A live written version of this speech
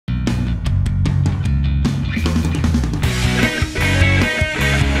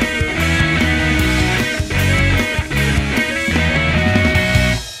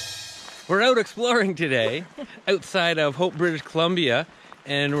exploring today outside of Hope, British Columbia,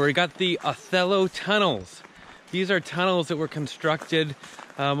 and we got the Othello Tunnels. These are tunnels that were constructed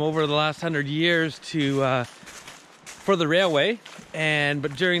over the last 100 years for the railway,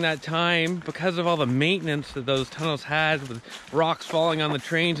 but during that time, because of all the maintenance that those tunnels had with rocks falling on the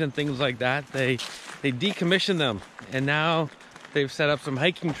trains and things like that, they decommissioned them, and now they've set up some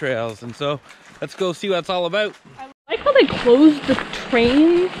hiking trails. And so let's go see what it's all about. I like how they closed the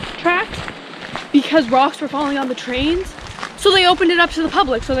train tracks because rocks were falling on the trains, so they opened it up to the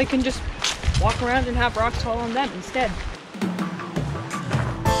public so they can just walk around and have rocks fall on them instead.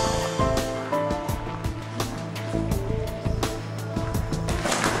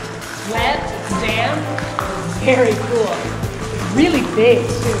 Wet, damp, very cool. It's really big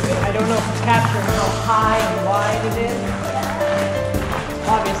too. I don't know if it's capturing how high and wide it is.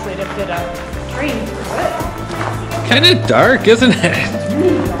 Obviously, to fit a train through it. Kind of dark, isn't it? It's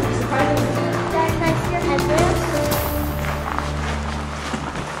really dark.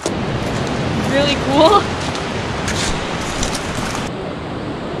 Really cool.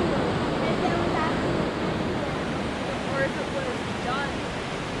 Or if it was done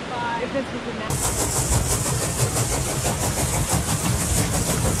by if this was a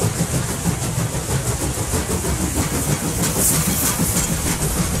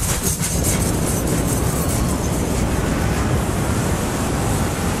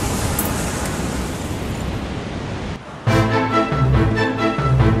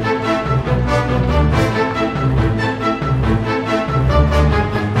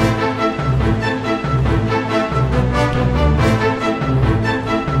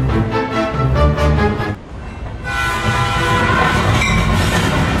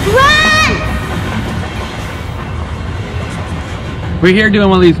We're here doing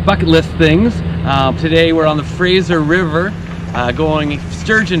one of these bucket list things. Today we're on the Fraser River going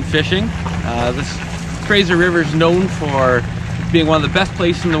sturgeon fishing. This Fraser River is known for being one of the best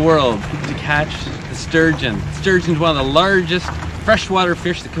places in the world to catch the sturgeon. Sturgeon is one of the largest freshwater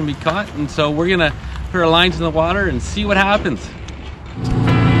fish that can be caught, and so we're gonna put our lines in the water and see what happens.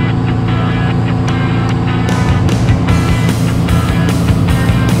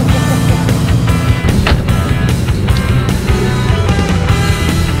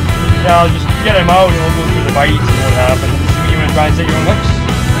 Yeah, I'll just get him out and we'll go through the bites and what happens. You want to try and set your own hooks?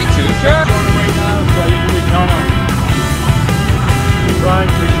 Me too, sure. Right now, so I usually count on trying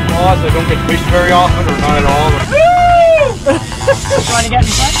to fish spots that don't get fished very often or not at all. Trying to get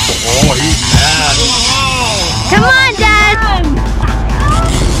me back? Oh, he's mad. Come on, Dad!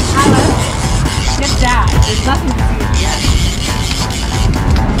 Get Dad. There's nothing to see at the end.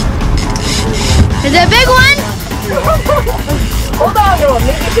 Is it a big one? Hold on to him.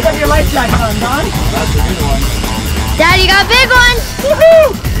 Maybe you should have your life jacket on, Don. That's a good one. Dad, you got a big one!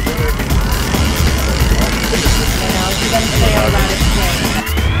 Woohoo! I know, you gotta stay out of that.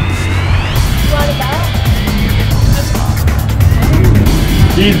 You want to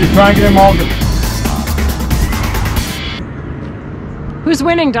go? Easy, try and get him all good. Who's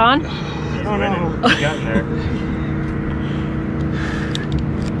winning, Don? I don't know. He's getting there.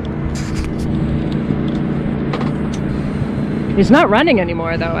 He's not running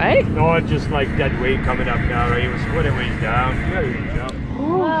anymore though, eh? No, it's just like that weight coming up now, right? He was putting weight down. You gotta jump.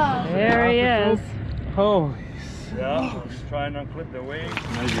 There he is. Oh, Yeah, just try and unclip the weight.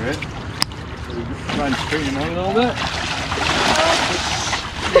 Measure it. So we try and straighten him out a little bit.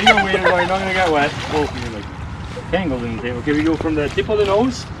 There you go, Wayne. You're not gonna get wet. Oh, you're like tangled in the tail. Okay, we go from the tip of the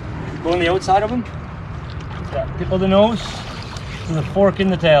nose, go on the outside of him. Yeah, tip of the nose to the fork in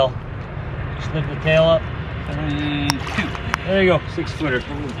the tail. Just lift the tail up. There you go, 6-footer.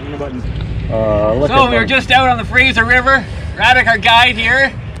 so we were just out on the Fraser River. Radek, our guide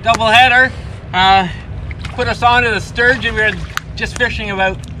here, double header, put us onto the sturgeon. We were just fishing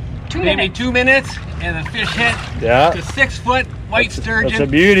about maybe 2 minutes, and the fish hit. Yeah. The 6-foot white sturgeon. That's a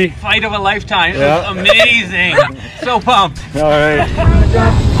beauty. Fight of a lifetime. It Yeah. was amazing. So pumped. All right.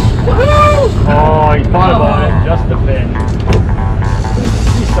 Oh, he thought about it. Just a fin.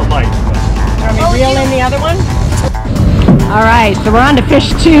 He's still light. Are we reel in the other one? All right, so we're on to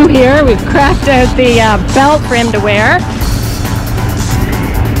fish 2 here. We've cracked out the belt for him to wear.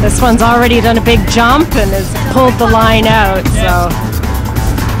 This one's already done a big jump and has pulled the line out, so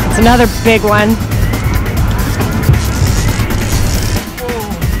it's another big one.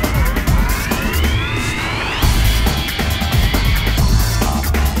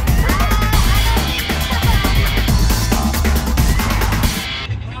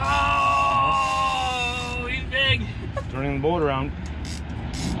 Turning the boat around.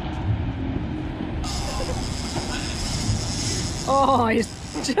 Oh, he's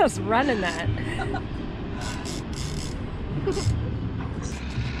Just running that.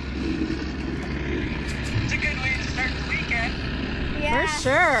 It's a good way to start the weekend. For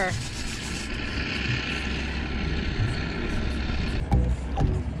sure.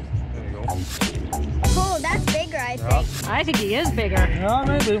 There you go. Cool, that's bigger, I think. I think he is bigger. Yeah,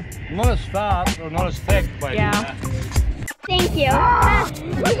 maybe. Not as fat or not as thick, but Yeah. Thank you. Alright.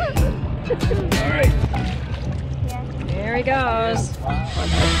 There he goes.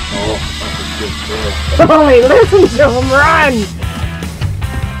 Oh, Holy, listen to him run!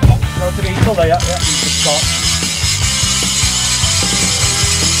 no, to me, hold on, yeah, stop.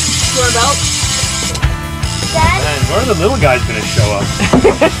 Doorbell. Dad, Man, where are the little guys gonna show up?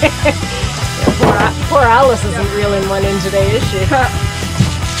 Poor Alice isn't reeling one in today, is she?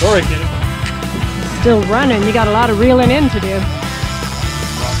 Sorry, kid. Still running. You got a lot of reeling in to do.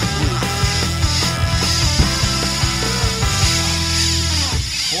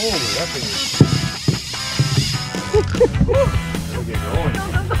 Holy, that thing is... It'll get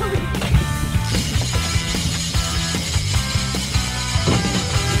going.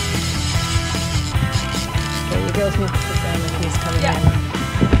 Okay, you girls need to sit down and he's coming in.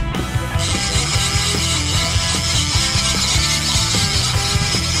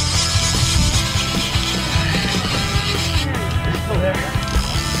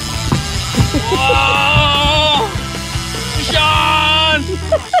 Whoa! Sean!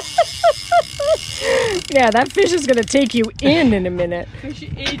 Yeah, that fish is gonna take you in a minute. Fish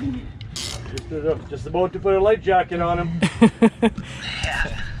in. Just about to put a life jacket on him.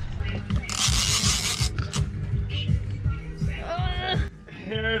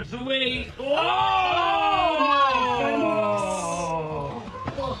 Here's the weight.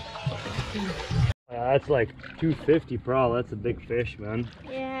 That's like 250 probably. That's a big fish, man.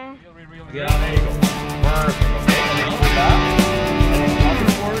 yeah. Yeah, there you go.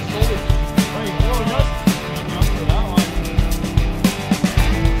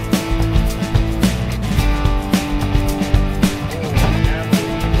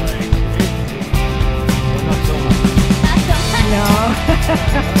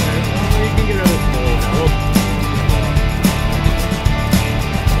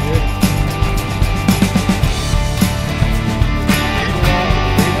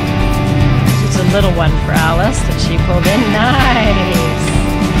 Little one for Alice that she pulled in. Nice.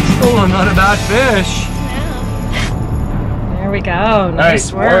 Oh, not a bad fish. There we go.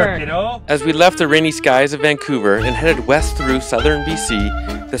 Nice work. You know? As we left the rainy skies of Vancouver and headed west through southern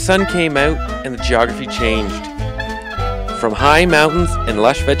BC, the sun came out and the geography changed. From high mountains and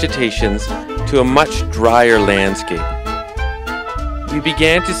lush vegetations to a much drier landscape. We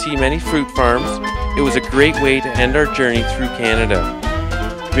began to see many fruit farms. It was a great way to end our journey through Canada.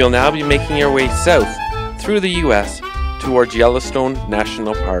 We'll now be making our way south through the US towards Yellowstone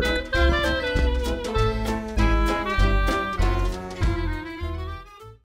National Park.